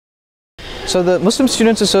So the Muslim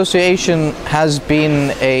Students Association has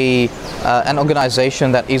been an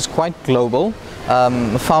organization that is quite global.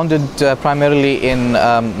 Founded primarily in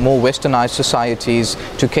more westernized societies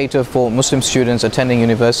to cater for Muslim students attending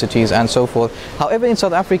universities and so forth. However, in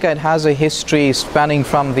South Africa it has a history spanning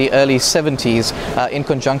from the early 70s in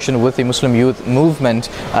conjunction with the Muslim youth movement.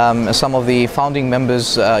 Some of the founding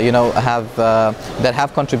members that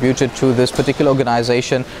have contributed to this particular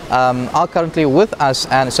organization are currently with us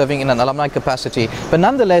and serving in an alumni capacity, but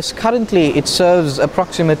nonetheless currently it serves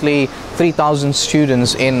approximately 3,000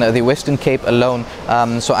 students in the Western Cape alone.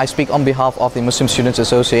 So I speak on behalf of the Muslim Students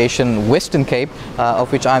Association Western Cape,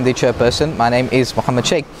 of which I'm the chairperson. My name is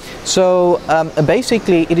Sheik. So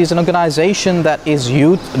basically it is an organization that is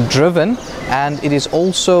youth driven, and it is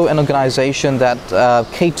also an organization that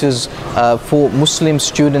caters for Muslim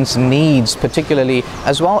students' needs particularly,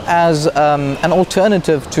 as well as an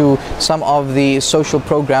alternative to some of the social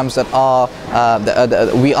programs that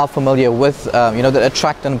we are familiar with, that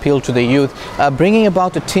attract and appeal to the youth, bringing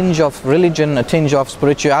about a tinge of religion, a tinge of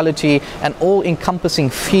spirituality, an all-encompassing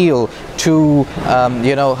feel to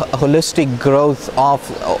holistic growth of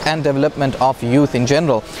and development of youth in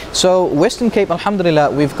general. So Western Cape,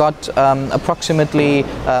 alhamdulillah, we've got approximately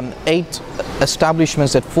 8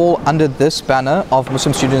 establishments that fall under this banner of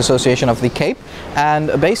Muslim Student Association of the Cape,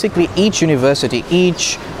 and basically each university,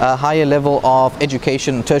 each higher level of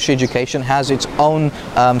education, tertiary education, has its own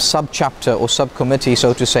sub-chapter or subcommittee,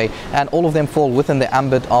 so to say, and all of them fall within the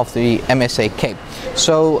ambit of the MSA Cape.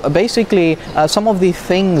 So basically some of the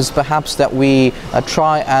things perhaps that we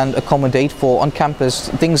try and accommodate for on campus,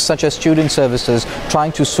 things such as student services,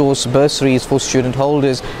 trying to source bursaries for student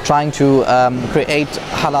holders, trying to create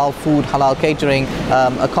halal food, halal catering,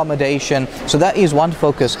 accommodation. So that is one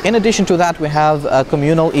focus. In addition to that, we have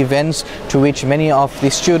communal events to which many of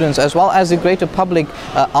the students as well as the greater public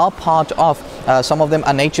are part of. Some of them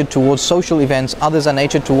are natured towards social events, others are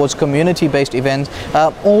natured towards community-based events,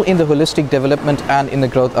 all in the holistic development and in the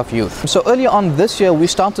growth of youth. So earlier on this year, we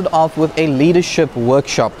started off with a leadership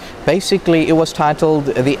workshop. Basically, it was titled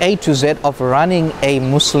The A to Z of Running a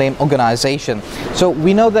Muslim Organization. So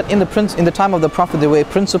we know that in the time of the Prophet, there were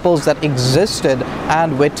principles that existed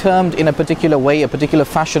and were termed in a particular way, a particular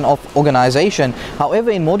fashion of organization.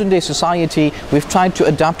 However, in modern day society, we've tried to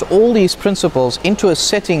adapt all these principles into a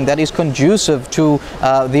setting that is conducive to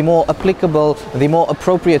the more applicable, the more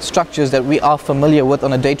appropriate structures that we are familiar with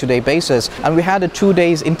on a day-to-day basis. And we had a 2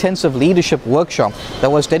 days intensive leadership workshop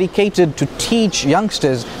that was dedicated to teach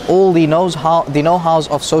youngsters all the know-hows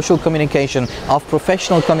of social communication, of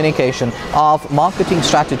professional communication, of marketing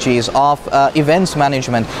strategies, of events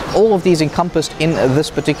management, all of these encompassed in this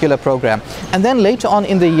particular program. And then later on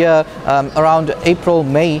in the year, around April,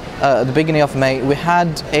 May, the beginning of May, we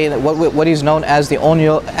had what is known as the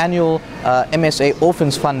annual MSA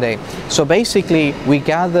Orphans Fund Day. So basically we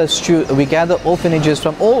gather orphanages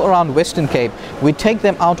from all around Western Cape. We take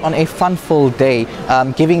them out on a fun-filled day,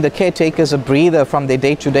 giving the caretakers a breather from their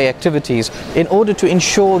day-to-day activities in order to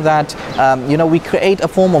ensure that we create a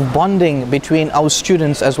form of bonding between our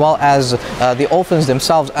students as well as the orphans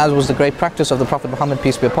themselves, as was the great practice of the Prophet Muhammad,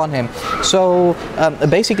 peace be upon him. So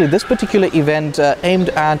basically this particular event aimed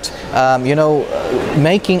at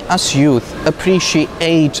making us youth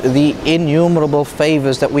appreciate the innumerable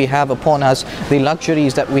favors that we have upon us, the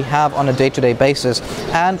luxuries that we have on a day-to-day basis,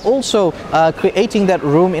 and also creating that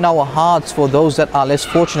room in our hearts for those that are less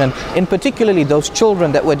fortunate, in particularly those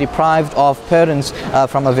children that were deprived of parents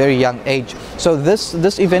from a very young age. So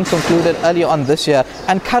this event concluded earlier on this year,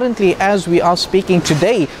 and currently as we are speaking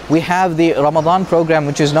today, we have the Ramadan program,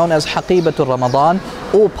 which is known as Haqibatul Ramadan,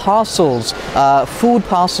 or parcels, food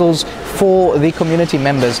parcels for the community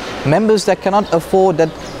members that cannot afford, that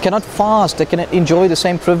cannot fast, that cannot enjoy the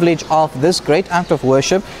same privilege of this great act of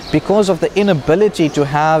worship because of the inability to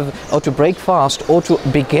have or to break fast or to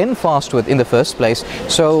begin fast with in the first place.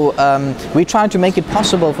 So we try to make it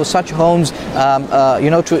possible for such homes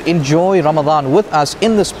to enjoy Ramadan with us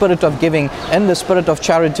in the spirit of giving, in the spirit of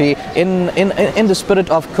charity, in the spirit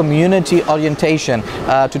of community orientation,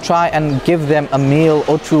 to try and give them a meal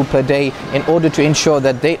or two per day in order to ensure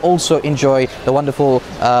that they also enjoy the wonderful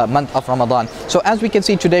month of Ramadan. So as we can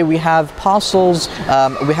see today, we have parcels,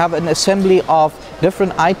 we have an assembly of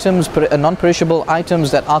different items, non-perishable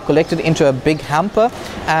items that are collected into a big hamper.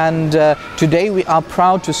 And today we are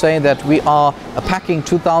proud to say that we are packing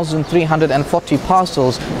 2,340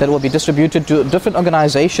 parcels that will be distributed to different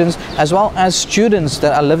organizations, as well as students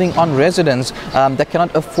that are living on residence that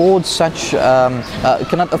cannot afford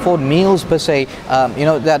cannot afford meals per se,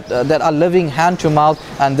 that are living hand to mouth,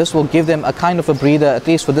 and this will give them a kind of a breather, at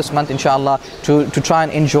least for this month, inshallah, to try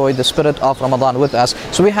and enjoy the spirit of Ramadan with us.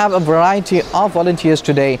 So we have a variety of volunteers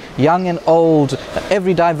today, young and old,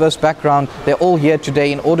 every diverse background. They're all here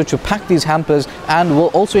today in order to pack these hampers, and will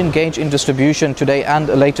also engage in distribution today and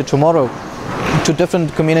later tomorrow to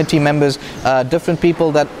different community members, different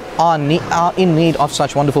people that are in need of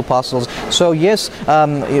such wonderful parcels. So yes,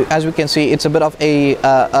 as we can see, it's a bit of a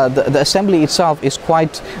the assembly itself is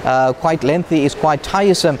quite lengthy, is quite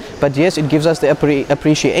tiresome, but yes, it gives us the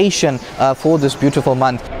appreciation for this beautiful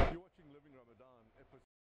month.